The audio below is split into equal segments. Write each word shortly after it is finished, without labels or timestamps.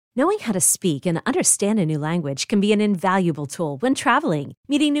Knowing how to speak and understand a new language can be an invaluable tool when traveling,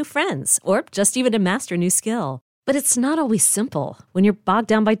 meeting new friends, or just even to master a new skill. But it's not always simple when you're bogged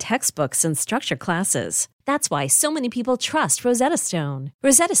down by textbooks and structured classes. That's why so many people trust Rosetta Stone.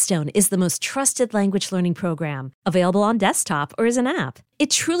 Rosetta Stone is the most trusted language learning program, available on desktop or as an app. It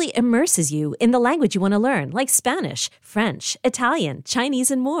truly immerses you in the language you want to learn, like Spanish, French, Italian,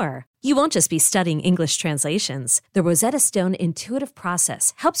 Chinese, and more. You won't just be studying English translations. The Rosetta Stone intuitive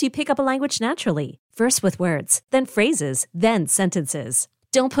process helps you pick up a language naturally, first with words, then phrases, then sentences.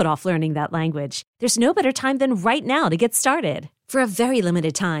 Don't put off learning that language. There's no better time than right now to get started. For a very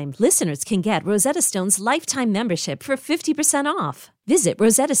limited time, listeners can get Rosetta Stone's lifetime membership for 50% off. Visit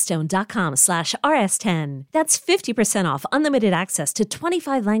rosettastone.com/rs10. That's 50% off unlimited access to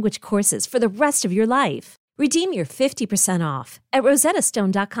 25 language courses for the rest of your life. Redeem your 50% off at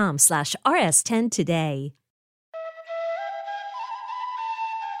rosettastone.com/rs10 today.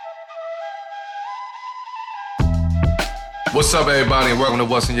 What's up, everybody, and welcome to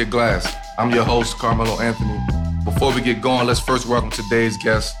What's in Your Glass. I'm your host, Carmelo Anthony. Before we get going, let's first welcome today's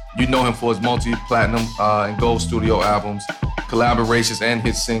guest. You know him for his multi-platinum and gold studio albums, collaborations, and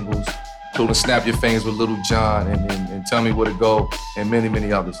hit singles, including Snap Your Fingers with Little John and Tell Me Where to Go, and many,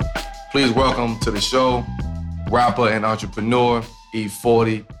 many others. Please welcome to the show, rapper and entrepreneur,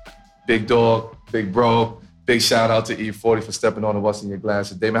 E-40, big dog, big bro. Big shout out to E-40 for stepping on the What's in Your Glass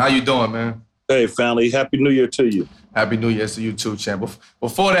today. Man, how you doing, man? Hey, family. Happy New Year to you. Happy New Year to you too, champ.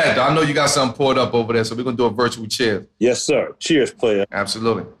 Before that, though, I know you got something poured up over there, so we're going to do a virtual cheers. Yes, sir. Cheers, player.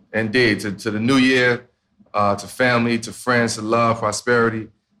 Absolutely. Indeed. To the new year, to family, to friends, to love, prosperity,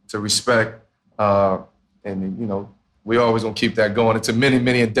 to respect. And, you know, we always going to keep that going. And to many,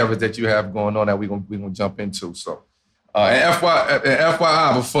 many endeavors that you have going on that we're going to jump into. So, and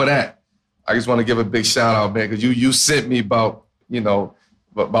FYI, before that, I just want to give a big shout out, man, because you sent me about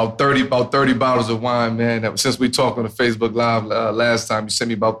 30 bottles of wine, man. Since we talked on the Facebook Live last time, you sent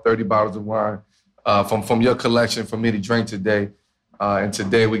me about 30 bottles of wine from your collection for me to drink today. And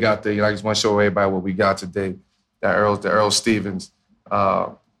today we got I just want to show everybody what we got today. The Earl Stevens.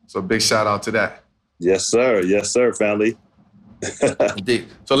 So big shout out to that. Yes, sir. Yes, sir, family. Indeed.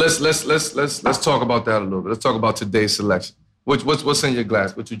 So let's talk about that a little bit. Let's talk about today's selection. What's in your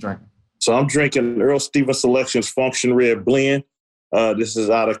glass? What you drinking? So I'm drinking Earl Stevens Selections Function Red Blend. This is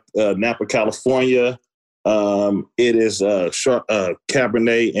out of Napa, California. It is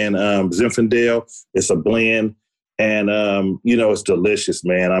Cabernet and Zinfandel. It's a blend. And, it's delicious,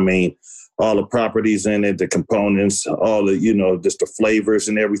 man. I mean, all the properties in it, the components, all the, just the flavors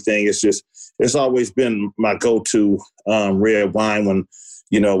and everything. It's always been my go-to red wine when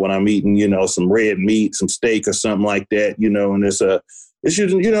I'm eating, some red meat, some steak or something like that, and it's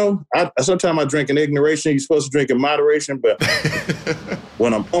usually, sometimes I drink in ignoration. You're supposed to drink in moderation, but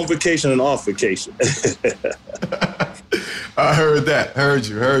when I'm on vacation and off vacation. I heard that. Heard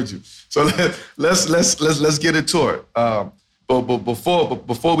you. So let's get into it. But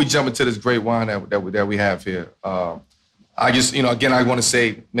before we jump into this great wine that we have here, I just, again, I want to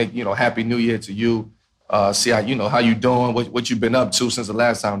say, Happy New Year to you. See how you doing, what you've been up to since the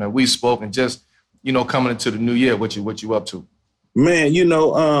last time that we spoke, and just, coming into the new year, what you up to. Man,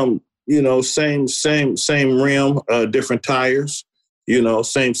 same rim, different tires,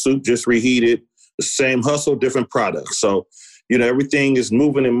 same soup, just reheated, the same hustle, different products. So, everything is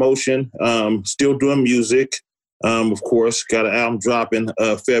moving in motion, still doing music. Of course, got an album dropping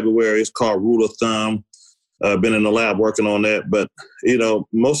February. It's called Rule of Thumb. Been in the lab working on that. But,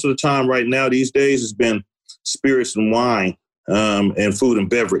 most of the time right now these days has been spirits and wine and food and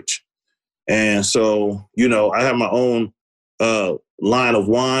beverage. And so, I have my own line of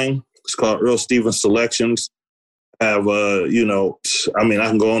wine. It's called Earl Stevens Selections. I have, I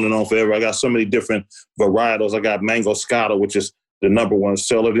can go on and on forever. I got so many different varietals. I got Mango Scotto, which is the number one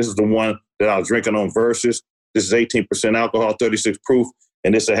seller. This is the one that I was drinking on Versus. This is 18% alcohol, 36 proof,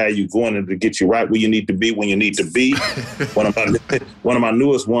 and this will have you going to get you right where you need to be when you need to be. One of my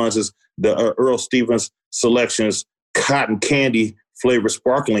newest ones is the Earl Stevens Selections Cotton Candy flavored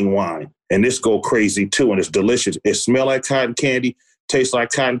sparkling wine. And this go crazy too, and it's delicious. It smells like cotton candy, tastes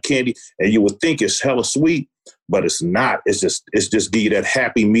like cotton candy, and you would think it's hella sweet, but it's not. It's just give you that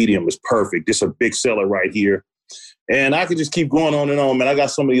happy medium. It's perfect. It's a big seller right here. And I could just keep going on and on, man. I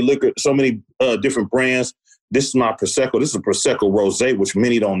got so many liquor, so many different brands. This is my Prosecco. This is a Prosecco Rosé, which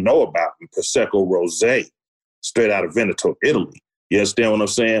many don't know about. Prosecco Rosé, straight out of Veneto, Italy. You understand what I'm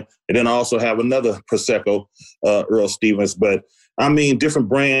saying? And then I also have another Prosecco, Earl Stevens, but I mean, different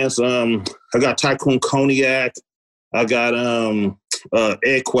brands. I got Tycoon Cognac. I got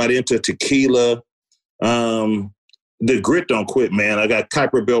Egg Cuarenta Tequila. the grit don't quit, man. I got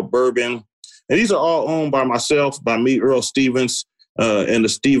Kuiper Belt Bourbon. And these are all owned by myself, by me, Earl Stevens, and the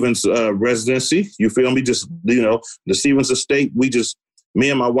Stevens residency. You feel me? Just, the Stevens estate. Me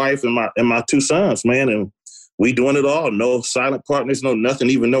and my wife and my two sons, man. And we doing it all. No silent partners, no nothing,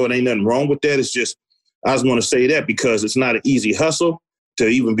 even though it ain't nothing wrong with that. It's just, I was going to say that because it's not an easy hustle to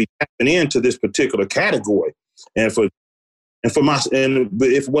even be tapping into this particular category. And if it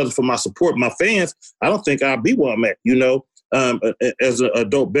wasn't for my support, my fans, I don't think I'd be where I'm at, as an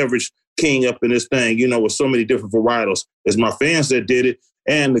adult beverage king up in this thing, with so many different varietals. It's my fans that did it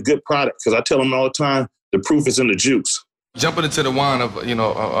and the good product. Because I tell them all the time, the proof is in the juice. Jumping into the wine of it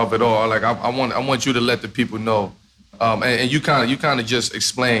all, like I want you to let the people know, and you kind of just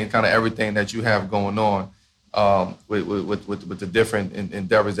explain kind of everything that you have going on with the different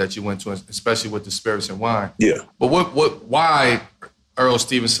endeavors that you went to, especially with the spirits and wine. Yeah. But why Earl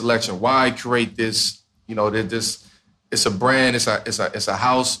Stevens Selection? Why create this? This it's a brand, it's a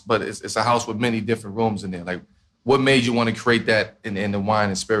house, but it's a house with many different rooms in there. Like, what made you want to create that in the wine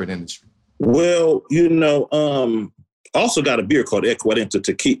and spirit industry? Well, also got a beer called Equidenta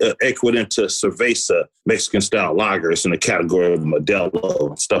Cerveza Mexican style lager. It's in the category of Modelo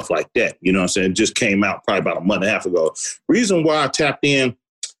and stuff like that. You know what I'm saying? It just came out probably about a month and a half ago. Reason why I tapped in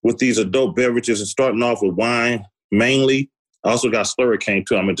with these adult beverages and starting off with wine mainly. I also got Slurricane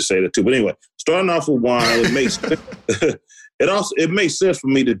too. I meant to say that too. But anyway, starting off with wine, it makes it makes sense for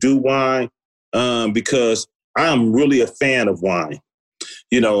me to do wine because I am really a fan of wine.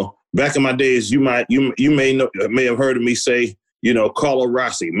 Back in my days, you may have heard of me say, Carlo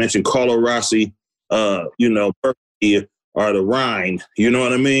Rossi, mention Carlo Rossi, Berkeley or the Rhine, you know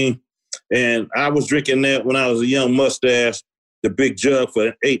what I mean? And I was drinking that when I was a young mustache, the big jug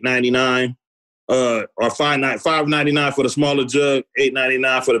for $8.99, or $5.99 for the smaller jug,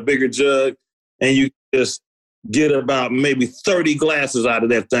 $8.99 for the bigger jug, and you just get about maybe 30 glasses out of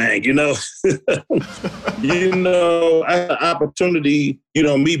that thing, I had an opportunity,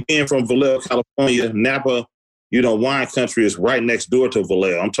 me being from Vallejo, California, Napa, wine country is right next door to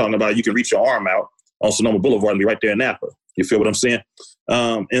Vallejo. I'm talking about you can reach your arm out on Sonoma Boulevard and be right there in Napa. You feel what I'm saying?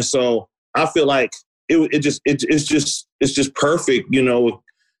 And so I feel like it's just perfect,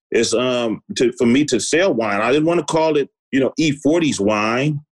 it's for me to sell wine. I didn't want to call it, E-40's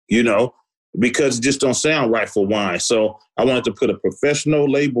wine, because it just don't sound right for wine. So I wanted to put a professional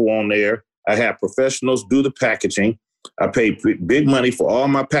label on there. I had professionals do the packaging. I paid big money for all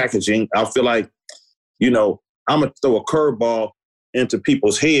my packaging. I feel like, I'm going to throw a curveball into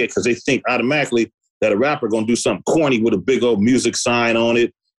people's head because they think automatically that a rapper going to do something corny with a big old music sign on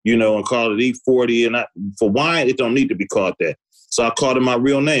it, and call it E-40. And for wine, it don't need to be called that. So I called it my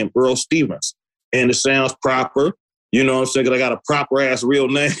real name, Earl Stevens. And it sounds proper. You know what I'm saying? 'Cause I got a proper-ass real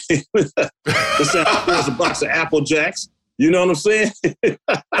name. It sounds like there's a box of Apple Jacks. You know what I'm saying?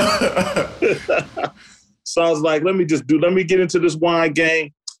 So I was like, let me get into this wine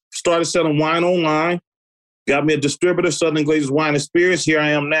game. Started selling wine online. Got me a distributor, Southern Glazers Wine and Spirits. Here I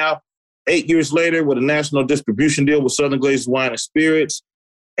am now, 8 years later with a national distribution deal with Southern Glazers Wine and Spirits.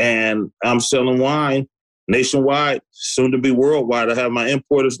 And I'm selling wine nationwide, soon to be worldwide. I have my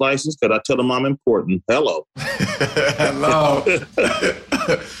importer's license because I tell them I'm important. Hello. Hello.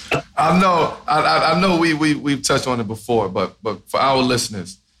 I know we've touched on it before, but for our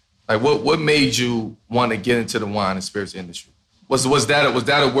listeners, like what made you want to get into the wine and spirits industry? Was that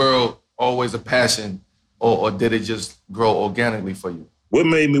a world always a passion, or did it just grow organically for you? What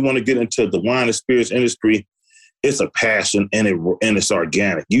made me want to get into the wine and spirits industry? It's a passion and it's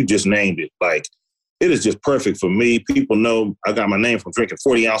organic. You just named it. Like, it is just perfect for me. People know I got my name from drinking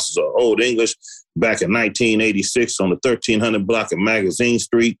 40 ounces of Old English back in 1986 on the 1300 block of Magazine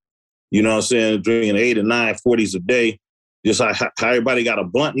Street. You know what I'm saying? Drinking 8 or 9 40s a day. Just how everybody got a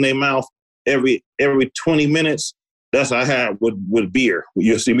blunt in their mouth every 20 minutes. That's how I had with beer.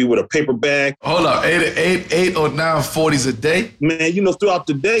 You'll see me with a paper bag. Hold up, 8 or 9 40s a day? Man, throughout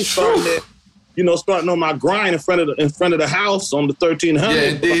the day, starting on my grind in front of the house on the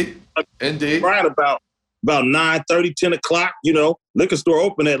 1300. Yeah, indeed. Right about 9:30, 10 o'clock, liquor store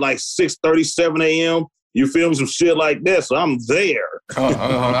open at like 6:30, 7 a.m. You feel me? Some shit like that. So I'm there.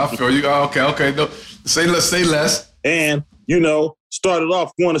 I feel you. Okay. No, say less. And, started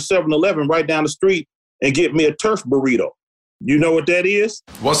off going to 7-Eleven right down the street and get me a turf burrito. You know what that is?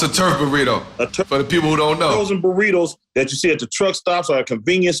 What's a turf burrito? For the people who don't know. Frozen burritos that you see at the truck stops or a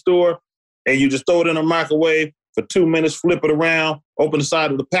convenience store, and you just throw it in a microwave for 2 minutes, flip it around, open the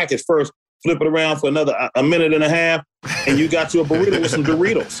side of the package first, flip it around for another a minute and a half, and you got you a burrito with some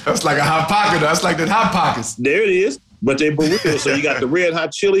Doritos. That's like a Hot Pocket. That's like the Hot Pockets. There it is. but they burritos. So you got the red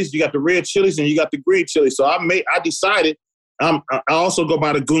hot chilies, you got the red chilies, and you got the green chilies. So I decided I also go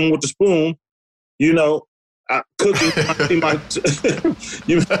by the goon with the spoon. You know, cooking.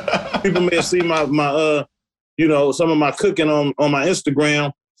 People may have seen my some of my cooking on my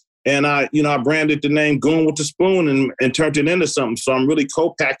Instagram, and I branded the name Goon with the Spoon and turned it into something. So I'm really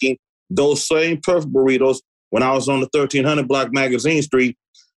co-packing those same turf burritos when I was on the 1300 block Magazine Street,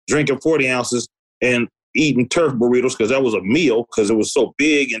 drinking 40 ounces and eating turf burritos because that was a meal because it was so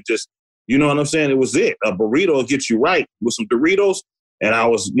big and just, you know what I'm saying? It was it. A burrito will get you right with some Doritos. And I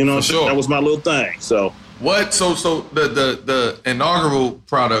was, that was my little thing. So what? So the inaugural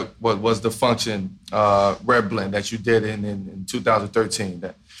product was the Function Red Blend that you did in 2013.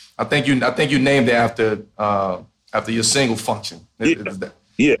 That I think you named it after your single Function.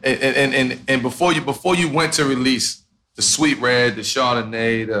 Yeah. And before you went to release the Sweet Red, the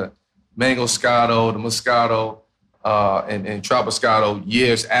Chardonnay, the Mango Scotto, the Moscato, and Tropiscato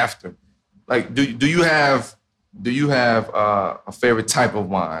years after, like do you have a favorite type of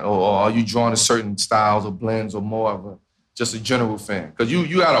wine, or are you drawn to certain styles or blends, or more of just a general fan? Because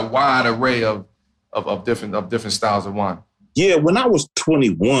you got a wide array of different styles of wine. Yeah, when I was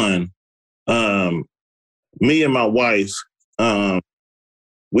 21, me and my wife,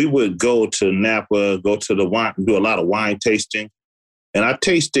 we would go to Napa, go to the wine, do a lot of wine tasting, and I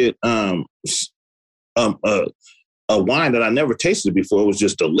tasted a wine that I never tasted before. It was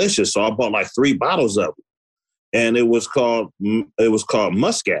just delicious, so I bought like 3 bottles of it. And it was called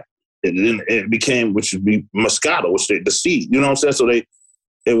Muscat. It became, which would be Moscato, which the seed. You know what I'm saying? So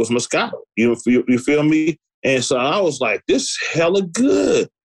it was Moscato. You feel me? And so I was like, this is hella good.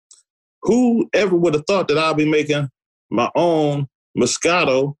 Who ever would have thought that I'd be making my own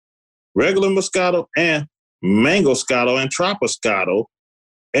Moscato, regular Moscato, and Mango Scotto and Tropiscato,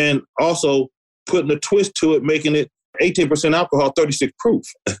 and also putting a twist to it, making it 18% alcohol, 36 proof.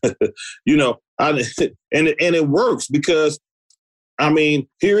 And it works because, I mean,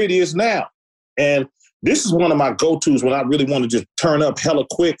 here it is now. And this is one of my go-tos when I really want to just turn up hella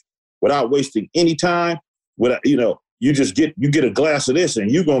quick without wasting any time. You get a glass of this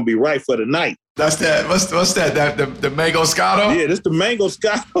and you're going to be right for the night. That's that. What's that? The Mango Scotto? Yeah, this the Mango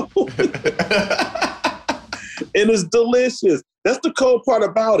Scotto. And it's delicious. That's the cool part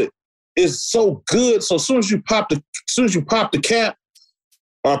about it. It's so good. So as soon as you pop the cap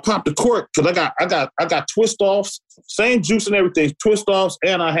or pop the cork, because I got twist offs, same juice and everything, twist offs,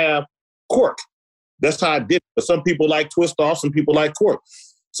 and I have cork. That's how I did it. But some people like twist offs, some people like cork.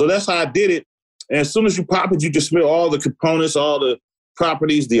 So that's how I did it. And as soon as you pop it, you just smell all the components, all the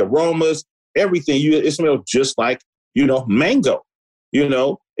properties, the aromas, everything. It smells just like, mango,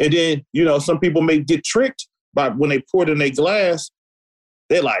 And then, some people may get tricked by when they pour it in their glass.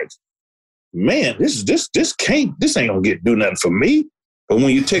 They're like, man, this ain't gonna do nothing for me. But when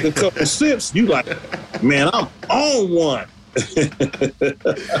you take a couple sips, you like, man, I'm on one.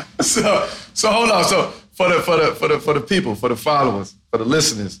 So hold on. So for the people, for the followers, for the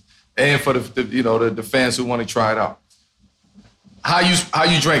listeners, and for the fans who want to try it out, how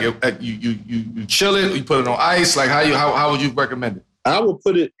you drink it? You chill it, you put it on ice. Like how would you recommend it? I would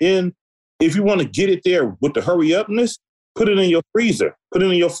put it in, if you want to get it there with the hurry upness, put it in your freezer. Put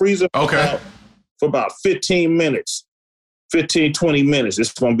it in your freezer. Okay. For about 15 minutes, 20 minutes.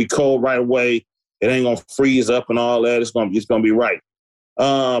 It's going to be cold right away. It ain't going to freeze up and all that. It's going to be right.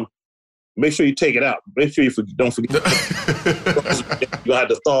 Make sure you take it out. Make sure you don't forget. You'll have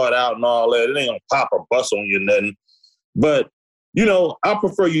to thaw it out and all that. It ain't going to pop or bust on you nothing. But, I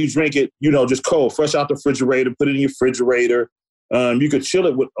prefer you drink it, just cold, fresh out the refrigerator, put it in your refrigerator. You could chill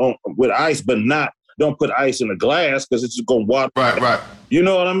it with ice, but don't put ice in a glass because it's just going to water. Right. You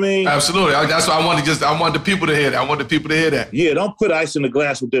know what I mean? Absolutely. That's why I want the people to hear that. I want the people to hear that. Yeah, don't put ice in the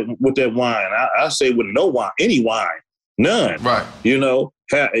glass with that wine. I say with no wine, any wine, none. Right.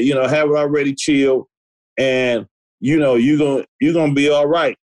 Have it already chilled, and you're gonna be all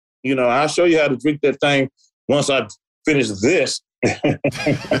right. I'll show you how to drink that thing once I finish this. I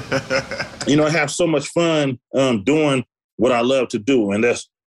have so much fun doing what I love to do, and that's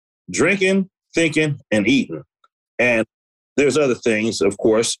drinking, thinking, and eating. And there's other things, of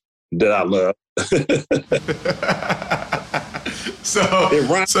course, that I love.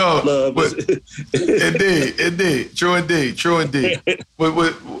 Indeed, true indeed.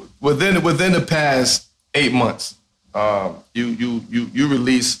 Within the past 8 months, you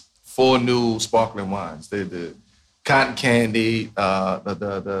released 4 new sparkling wines. The Cotton Candy,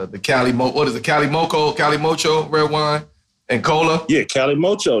 the Cali Mocho red wine, And cola? Yeah, Cali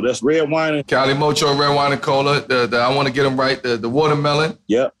Mocho. That's red wine. Cali Mocho, red wine and cola. I want to get them right. The watermelon.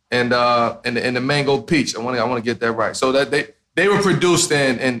 Yep. And the mango peach. I want to get that right. So that they were produced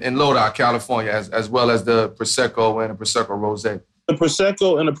in Lodi, California, as well as the Prosecco and the Prosecco Rosé. The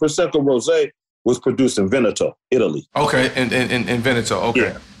Prosecco and the Prosecco Rosé was produced in Veneto, Italy. Okay, in Veneto. Okay.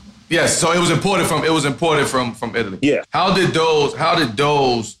 Yeah. Yes. So it was imported from Italy. Yeah. How did those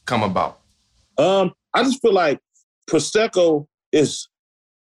come about? I just feel like Prosecco is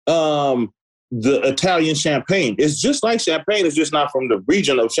the Italian champagne. It's just like champagne. It's just not from the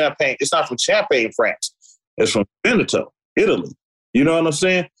region of Champagne. It's not from Champagne, France. It's from Veneto, Italy. You know what I'm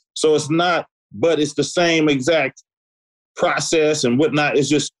saying? So it's not, but it's the same exact process and whatnot. It's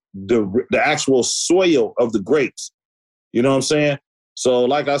just the actual soil of the grapes. You know what I'm saying? So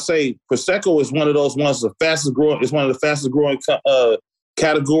like I say, Prosecco is one of those ones, the fastest growing. It's one of the fastest growing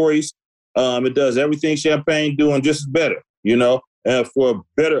categories. It does everything champagne do and just better, you know, for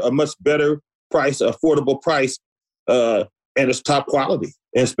a much better price, affordable price, and it's top quality,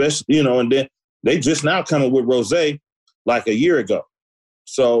 and especially, you know, and then they just now coming with rosé like a year ago.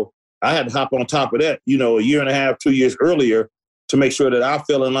 So I had to hop on top of that, you know, a year and a half, 2 years earlier to make sure that I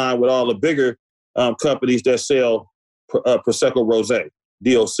fell in line with all the bigger companies that sell Prosecco Rosé,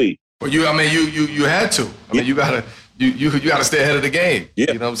 DOC. Well, you had to. I mean, you gotta stay ahead of the game.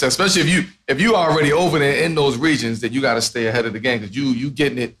 Yeah. You know what I'm saying? Especially if you already over there in those regions, then you gotta stay ahead of the game because you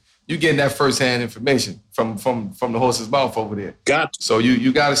getting that firsthand information from the horse's mouth over there. Got to. So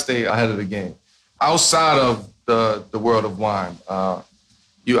you gotta stay ahead of the game. Outside of the world of wine,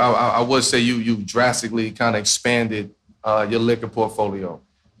 I would say you drastically kind of expanded your liquor portfolio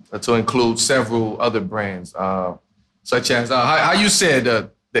to include several other brands, such as how you said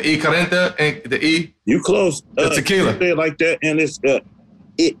the E-40 and the E. You close. The tequila. Say it like that, and it's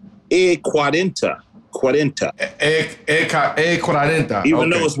E-40. 40. E-40. Even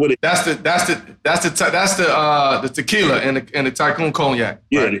though it's what it. That's the tequila and the Tycoon cognac.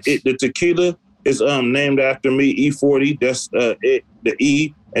 Yeah, right? the tequila is named after me. E-40. That's the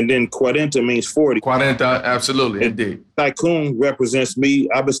E, and then 40 means 40. 40, absolutely, and indeed. Tycoon represents me.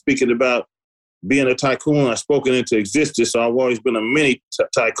 I've been speaking about being a tycoon. I've spoken into existence, so I've always been a mini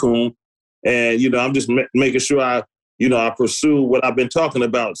tycoon. And, you know, I'm just making sure I pursue what I've been talking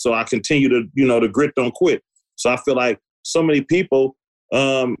about. So I continue to, you know, the grit don't quit. So I feel like so many people,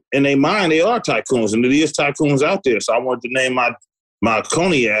 in their mind, they are tycoons, and there is tycoons out there. So I wanted to name my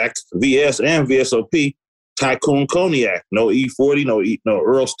cognac, VS and VSOP, Tycoon Cognac. No E-40, no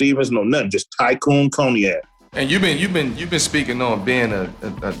Earl Stevens, no nothing, just Tycoon Cognac. And you've been speaking on being a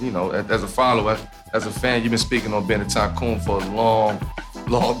you know, as a follower, as a fan, you've been speaking on being a tycoon for a long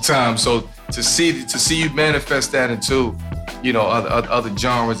time. So to see you manifest that into, you know, other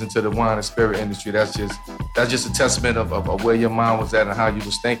genres, into the wine and spirit industry, that's just a testament of where your mind was at and how you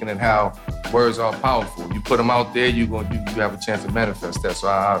was thinking and how words are powerful. You put them out there, you have a chance to manifest that. So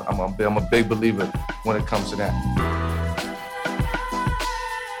I'm a big believer when it comes to that.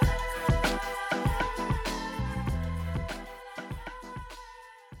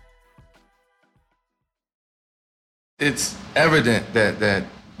 It's evident that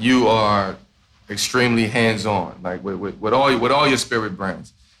you are extremely hands-on, like with all your spirit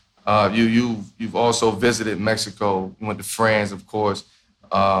brands. You've also visited Mexico. You went to France, of course.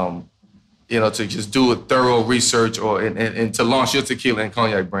 You know, to just do a thorough research and to launch your tequila and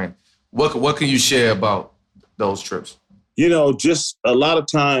cognac brand. What can you share about those trips? You know, just a lot of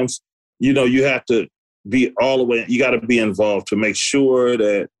times, you know, you have to be all the way. You got to be involved to make sure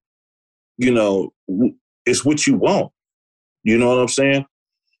that, you know, it's what you want. You know what I'm saying?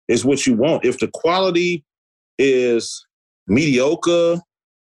 It's what you want. If the quality is mediocre,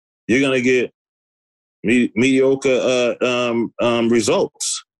 you're going to get mediocre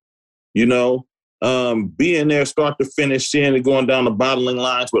results. You know, being there start to finish, seeing it going down the bottling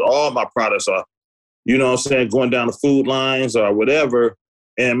lines with all my products are, you know what I'm saying, going down the food lines or whatever,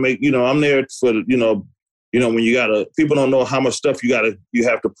 and make, you know, I'm there for, you know, when people don't know how much stuff you have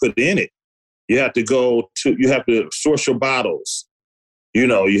to put in it. You have to source your bottles. You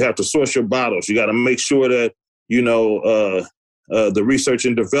know, you have to source your bottles. You got to make sure that, you know, the research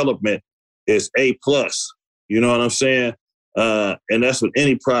and development is A+. You know what I'm saying? And that's with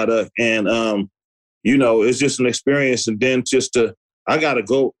any product. And, you know, it's just an experience. And then I got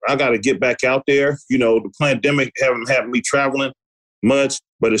to get back out there. You know, the pandemic haven't had me traveling much,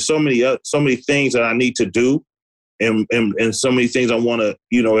 but there's so many things that I need to do. And so many things I want to,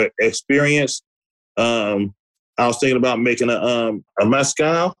 you know, experience. I was thinking about making a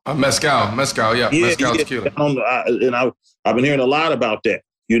mezcal. A mezcal, yeah. Mezcal tequila. I've been hearing a lot about that,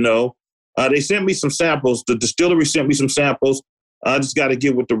 you know. They sent me some samples. The distillery sent me some samples. I just got to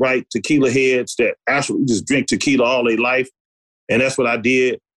get with the right tequila heads that actually just drink tequila all their life. And that's what I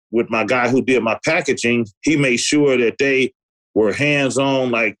did with my guy who did my packaging. He made sure that they were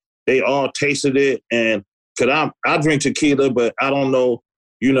hands-on, like they all tasted it. And because I drink tequila, but I don't know,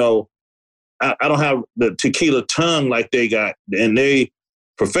 I don't have the tequila tongue like they got. And they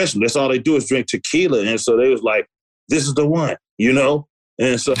professional. That's all they do is drink tequila. And so they was like, this is the one,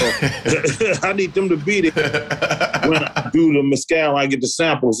 And so I need them to be there when I do the mezcal, I get the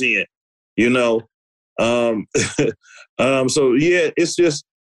samples in, So yeah, it's just,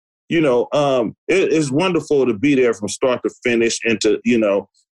 it's wonderful to be there from start to finish and to,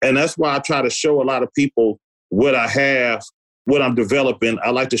 and that's why I try to show a lot of people what I have, what I'm developing. I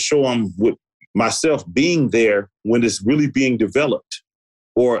like to show them with myself being there when it's really being developed.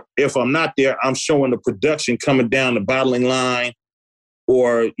 Or if I'm not there, I'm showing the production coming down the bottling line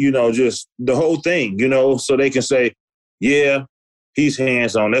or, just the whole thing, so they can say, yeah, he's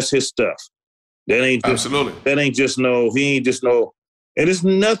hands-on. That's his stuff. That ain't just, absolutely. That ain't just he ain't just and it's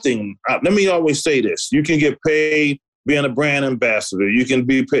nothing. Let me always say this. You can get paid being a brand ambassador. You can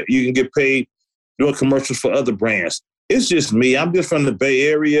get paid doing commercials for other brands. It's just me. I'm just from the Bay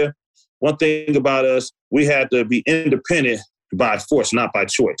Area. One thing about us, we had to be independent by force, not by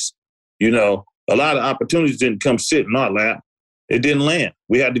choice. A lot of opportunities didn't come sit in our lap. It didn't land.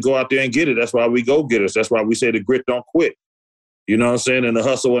 We had to go out there and get it. That's why we go getters. That's why we say the grit don't quit. You know what I'm saying? And the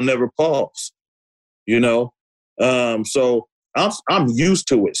hustle will never pause. So I'm used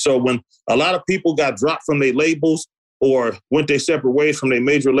to it. So when a lot of people got dropped from their labels or went their separate ways from their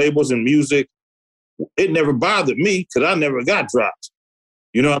major labels in music, it never bothered me because I never got dropped.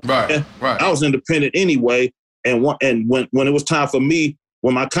 Right. I was independent anyway. And when it was time for me,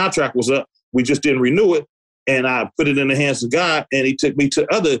 when my contract was up, we just didn't renew it. And I put it in the hands of God and he took me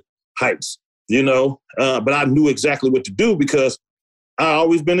to other heights, but I knew exactly what to do because I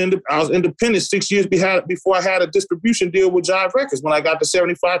always I was independent 6 years before I had a distribution deal with Jive Records when I got the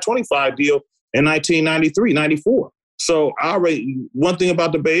 75-25 deal in 1993, 94. So one thing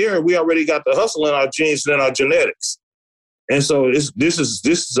about the Bay Area, we already got the hustle in our genes and in our genetics. And so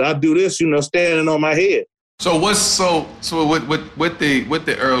I do this, standing on my head. So with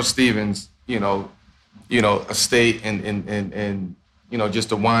the Earl Stevens, estate and just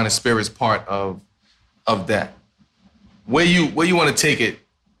the wine and spirits part of that. Where you want to take it?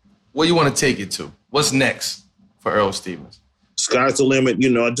 Where you want to take it to? What's next for Earl Stevens? Sky's the limit.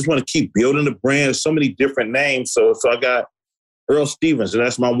 I just want to keep building the brand. There's so many different names. So I got Earl Stevens, and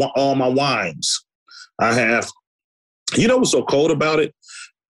that's all my wines. I have. What's so cold about it?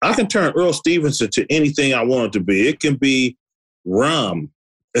 I can turn Earl Stevens into anything I want it to be. It can be rum.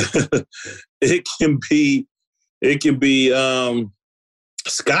 It can be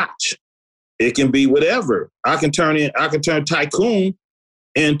scotch. It can be whatever. I can turn Tycoon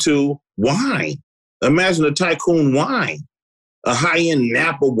into wine. Imagine a Tycoon wine. A high-end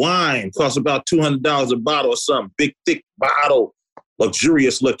Napa wine costs about $200 a bottle or something. Big, thick bottle,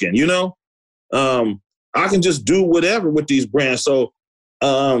 luxurious looking, I can just do whatever with these brands. So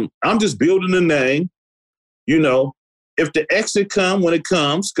I'm just building the name. If the exit come when it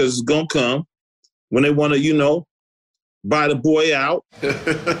comes, because it's going to come, when they want to, buy the boy out.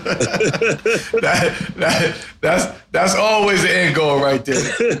 That's always the end goal right there.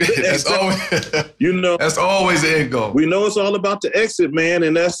 That's always the end goal. We know it's all about the exit, man,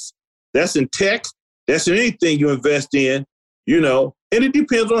 and that's in tech. That's in anything you invest in, and it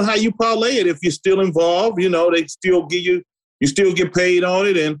depends on how you parlay it. If you're still involved, they still give you still get paid on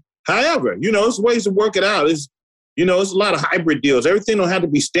it. And however, it's ways to work it out. It's a lot of hybrid deals. Everything don't have to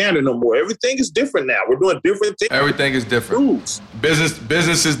be standard no more. Everything is different now. We're doing different things. Everything is different. Rules.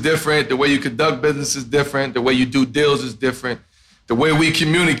 Business is different. The way you conduct business is different. The way you do deals is different. The way we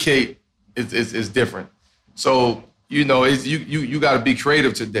communicate is different. So, you got to be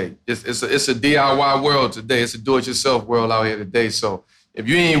creative today. It's a DIY world today. It's a do-it-yourself world out here today. So if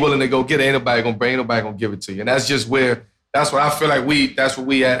you ain't willing to go get it, ain't nobody gonna give it to you. And that's just that's what I feel like that's where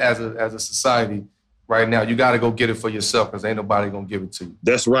we at as a society. Right now, you got to go get it for yourself because ain't nobody going to give it to you.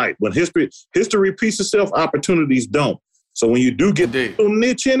 That's right. When history repeats itself, opportunities don't. So when you do get a little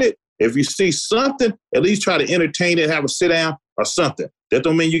niche in it, if you see something, at least try to entertain it, have a sit down or something. That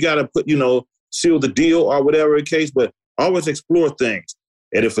don't mean you got to put, seal the deal or whatever the case, but always explore things.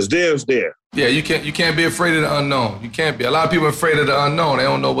 And if it's there, it's there. Yeah, you can't be afraid of the unknown. You can't be. A lot of people are afraid of the unknown. They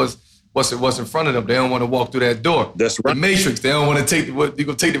don't know what's in front of them. They don't want to walk through that door. That's right. The Matrix. They don't want to take you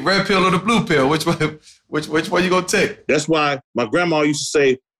gonna take the red pill or the blue pill. Which one you gonna take? That's why my grandma used to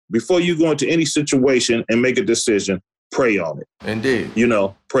say, before you go into any situation and make a decision, pray on it. Indeed.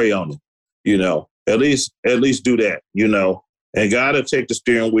 Pray on it. You know, at least do that. You know, and God will take the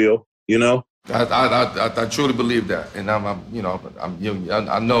steering wheel. You know. I truly believe that, and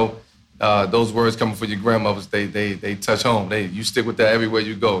I know those words coming from your grandmothers. They touch home. You stick with that everywhere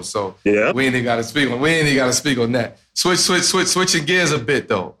you go. So yeah, we ain't even got to speak on that. Switching gears a bit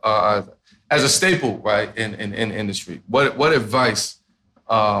though. As a staple, right, in industry, what advice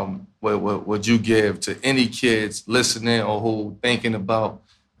would you give to any kids listening or who thinking about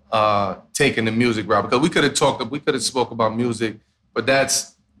taking the music route? Because we could have spoke about music, but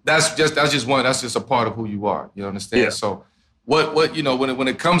that's just a part of who you are. You understand? Yeah. So what when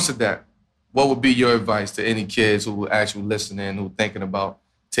it comes to that, what would be your advice to any kids who are actually listening, who thinking about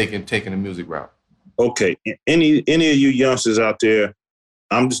taking the music route? Okay, any of you youngsters out there,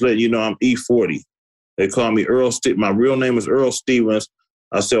 I'm just letting you know I'm E-40. They call me Earl. My real name is Earl Stevens.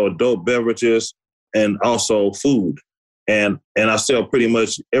 I sell adult beverages and also food, and I sell pretty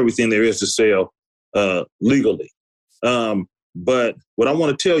much everything there is to sell legally. But what I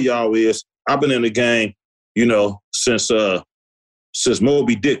want to tell y'all is I've been in the game, you know, since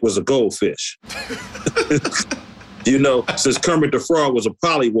Moby Dick was a goldfish. You know, since Kermit the Frog was a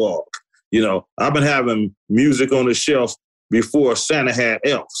pollywog. You know, I've been having music on the shelf before Santa had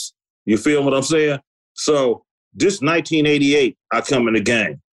elves. You feel what I'm saying? So this 1988, I come in the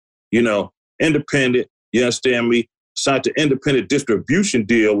game. You know, independent, you understand me? Signed an independent distribution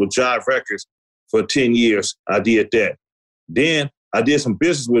deal with Jive Records for 10 years. I did that. Then I did some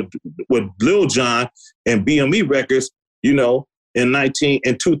business with Lil Jon and BME Records, you know, in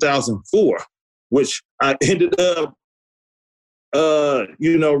 2004, which I ended up,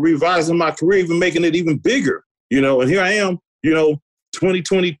 you know, revising my career, even making it even bigger, you know, and here I am, you know,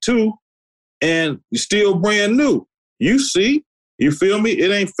 2022 and still brand new. You see, you feel me?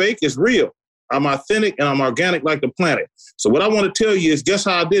 It ain't fake, it's real. I'm authentic and I'm organic like the planet. So what I want to tell you is, guess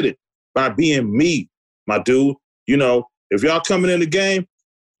how I did it? By being me, my dude. You know, if y'all coming in the game,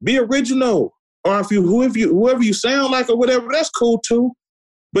 be original. Or if whoever you sound like or whatever, that's cool too.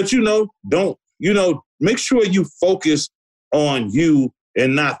 But, you know, make sure you focus on you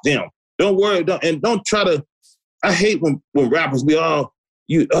and not them. Don't worry. Don't try to, I hate when rappers be, y'all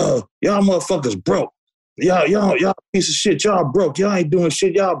motherfuckers broke. Y'all piece of shit. Y'all broke. Y'all ain't doing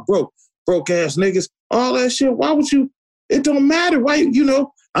shit. Y'all broke. Broke ass niggas. All that shit. Why would you? It don't matter. Why, you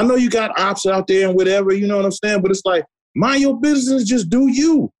know, I know you got ops out there and whatever, you know what I'm saying? But it's like, mind your business, just do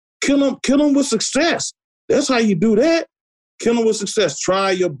you. Kill them with success. That's how you do that. Kill them with success. Try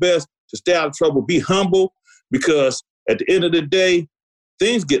your best to stay out of trouble. Be humble, because at the end of the day,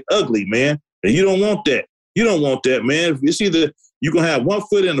 things get ugly, man. And you don't want that. You don't want that, man. It's either you're going to have one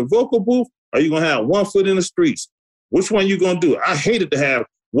foot in the vocal booth or you're going to have one foot in the streets. Which one you going to do? I hated to have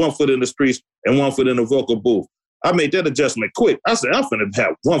one foot in the streets and one foot in the vocal booth. I made that adjustment quick. I said, I'm finna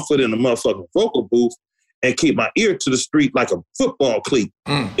have one foot in the motherfucking vocal booth and keep my ear to the street like a football cleat.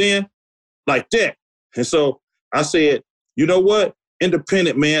 Then, like that. And so I said, you know what?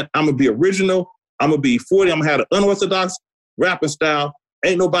 Independent, man. I'm going to be original. I'm going to be 40. I'm going to have an unorthodox rapping style.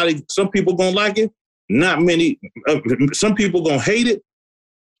 Ain't nobody, some people going to like it. Not many. Some people going to hate it.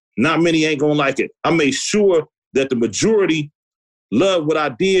 Not many ain't going to like it. I made sure that the majority loved what I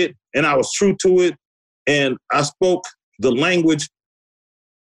did and I was true to it. And I spoke the language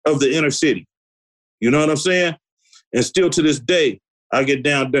of the inner city. You know what I'm saying? And still to this day, I get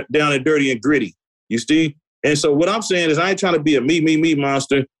down and dirty and gritty. You see? And so what I'm saying is I ain't trying to be a me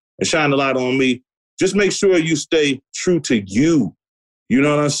monster and shine the light on me. Just make sure you stay true to you. You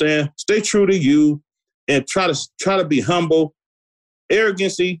know what I'm saying? Stay true to you and try to be humble.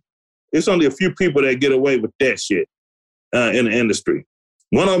 Arrogancy, it's only a few people that get away with that shit in the industry.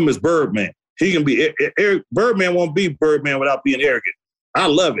 One of them is Birdman. He can be Birdman won't be Birdman without being arrogant. I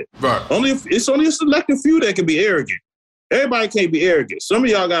love it. Right. It's only a selective few that can be arrogant. Everybody can't be arrogant. Some of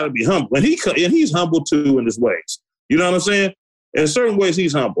y'all got to be humble, and he's humble too in his ways. You know what I'm saying? In certain ways,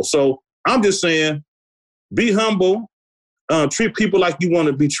 he's humble. So I'm just saying, be humble, treat people like you want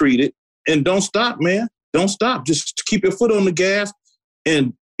to be treated, and don't stop, man. Don't stop. Just keep your foot on the gas,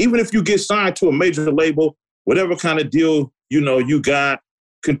 and even if you get signed to a major label, whatever kind of deal you got,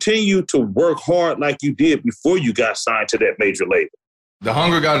 continue to work hard like you did before you got signed to that major label. The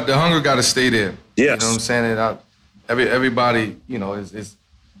hunger got to stay there. Yes. You know what I'm saying? Everybody, is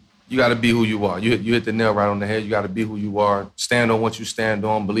you got to be who you are. You hit the nail right on the head. You got to be who you are. Stand on what you stand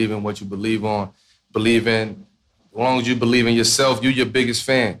on. Believe in what you believe on. As long as you believe in yourself, you're your biggest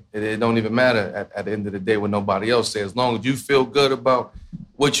fan. It don't even matter at the end of the day what nobody else says. As long as you feel good about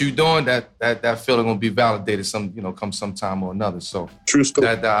what you're doing, that feeling gonna be validated come sometime or another. So true story.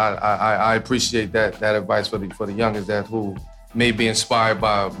 I appreciate that advice for the youngers who may be inspired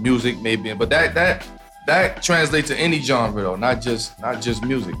by music, but that translates to any genre though, not just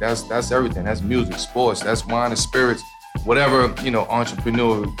music. That's everything. That's music, sports, that's wine and spirits, whatever,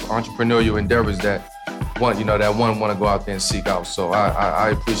 entrepreneurial endeavors that one want to go out there and seek out. So I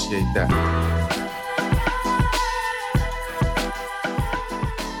appreciate that.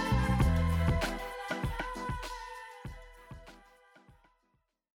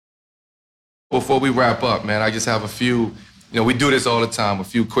 Before we wrap up, man, I just have a few, we do this all the time, a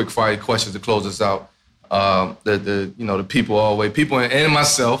few quick fire questions to close us out. The people and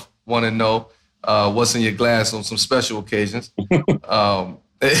myself want to know what's in your glass on some special occasions.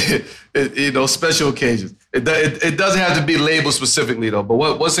 Special occasions. It doesn't have to be labeled specifically though,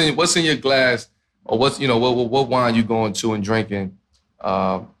 but what's in your glass, or what wine you going to and drinking,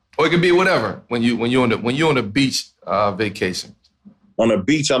 or it could be whatever when you're on the beach vacation. On the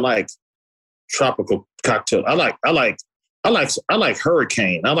beach, I like tropical cocktail. I like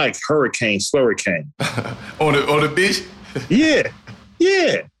hurricane. I like hurricane, slurricane. on the beach? Yeah.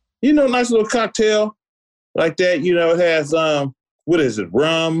 Nice little cocktail like that. It has what is it?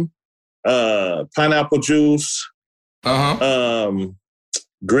 Rum, pineapple juice,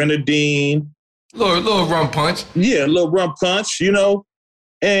 grenadine. Little rum punch. Yeah, a little rum punch, and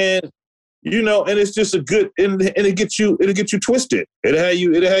it's just a good, and it'll get you twisted. It'll have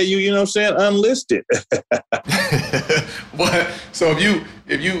you, unlisted. So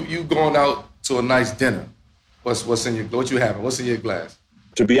if you going out to a nice dinner, what you having? What's in your glass?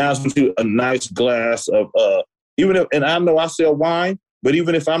 To be honest with you, a nice glass of and I know I sell wine, but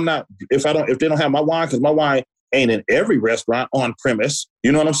even if if they don't have my wine, because my wine ain't in every restaurant on premise,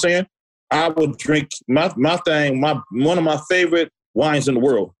 you know what I'm saying? I would drink my thing. One of my favorite wines in the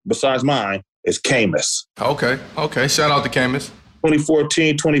world, besides mine, is Camus. Okay. Shout out to Camus.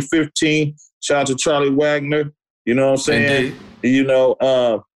 2014, 2015. Shout out to Charlie Wagner. You know what I'm saying? Indeed.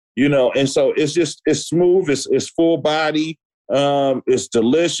 And so it's smooth. It's full body. It's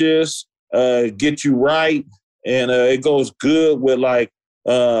delicious. Get you right, and it goes good with like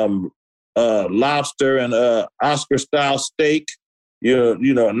lobster and Oscar style steak. A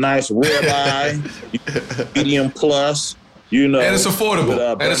nice ribeye, medium plus. And it's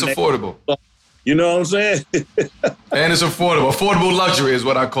affordable. You know what I'm saying? And it's affordable. Affordable luxury is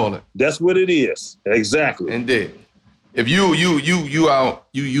what I call it. That's what it is. Exactly. Indeed. If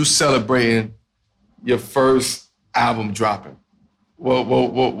you celebrating your first album dropping,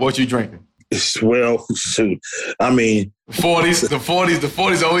 what you drinking? Well, shoot. I mean, the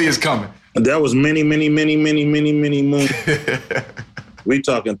 40s always coming. That was many moons. We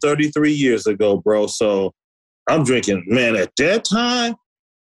talking 33 years ago, bro. So I'm drinking, man, at that time,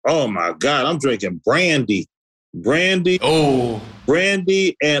 oh my God, I'm drinking brandy. Oh.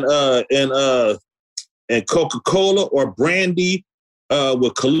 Brandy and Coca-Cola, or brandy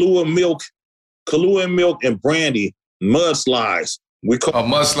with Kahlua milk and brandy, mudslides. We call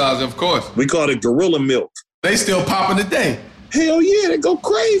mudslides, of course. We call it gorilla milk. They still popping today. Hell yeah, they go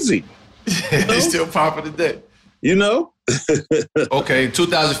crazy. They still popping today. Okay,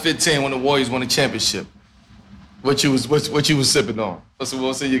 2015 when the Warriors won the championship. What you was sipping on?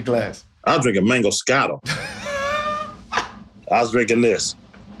 What's in your glass? I was drinking mango scotto. I was drinking this.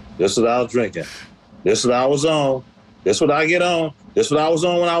 This is what I was drinking. This is what I was on. This is what I get on. This is what I was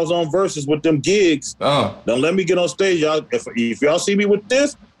on when I was on Versus with them gigs. Don't let me get on stage, y'all. If y'all see me with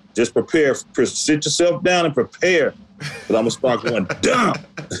this, just prepare. Sit yourself down and prepare. Because I'm going to start going down.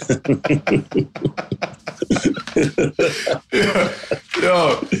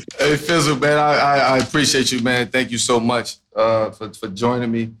 Yo, hey, Fizzle, man, I appreciate you, man. Thank you so much for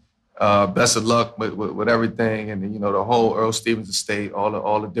joining me. Best of luck with everything, and the whole Earl Stevens estate,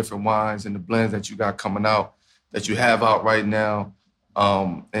 all the different wines and the blends that you got coming out, that you have out right now.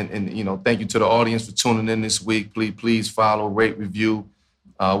 And thank you to the audience for tuning in this week. Please follow, rate, review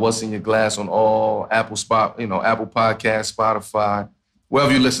What's in Your Glass on all Apple Podcasts, Spotify,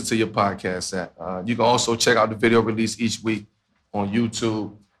 wherever you listen to your podcasts at. You can also check out the video release each week on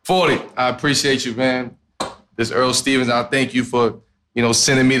YouTube. 40, I appreciate you, man. This Earl Stevens, I thank you for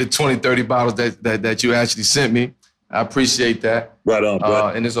sending me the 20, 30 bottles that you actually sent me. I appreciate that. Right on, bro.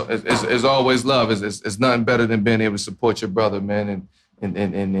 And it's always love. It's nothing better than being able to support your brother, man, and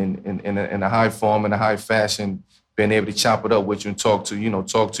in a high form, in a high fashion, being able to chop it up with you and talk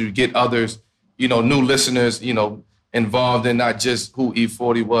to, get others, new listeners, involved in not just who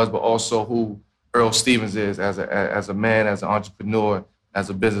E-40 was, but also who Earl Stevens is as a man, as an entrepreneur, as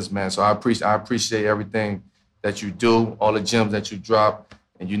a businessman. So I appreciate everything that you do, all the gems that you drop,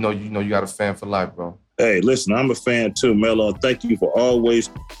 and you got a fan for life, bro. Hey, listen, I'm a fan too, Melo. Thank you for always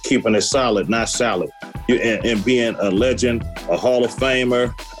keeping it solid, not salad. And being a legend, a Hall of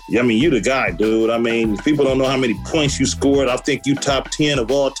Famer. I mean, you the guy, dude. I mean, people don't know how many points you scored. I think you top 10 of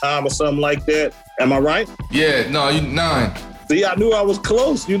all time or something like that. Am I right? Yeah, no, you 9. See, I knew I was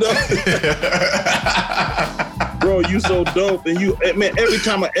close, you know? Bro, you so dope. And you, man, every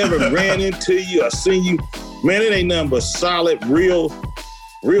time I ever ran into you, I seen you, man, it ain't nothing but solid, real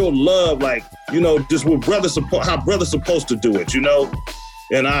love. Like, you know, just what how brothers supposed to do it, you know?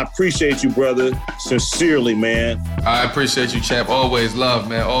 And I appreciate you, brother, sincerely, man. I appreciate you, champ. Always love,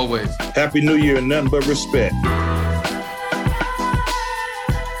 man, always. Happy New Year and nothing but respect.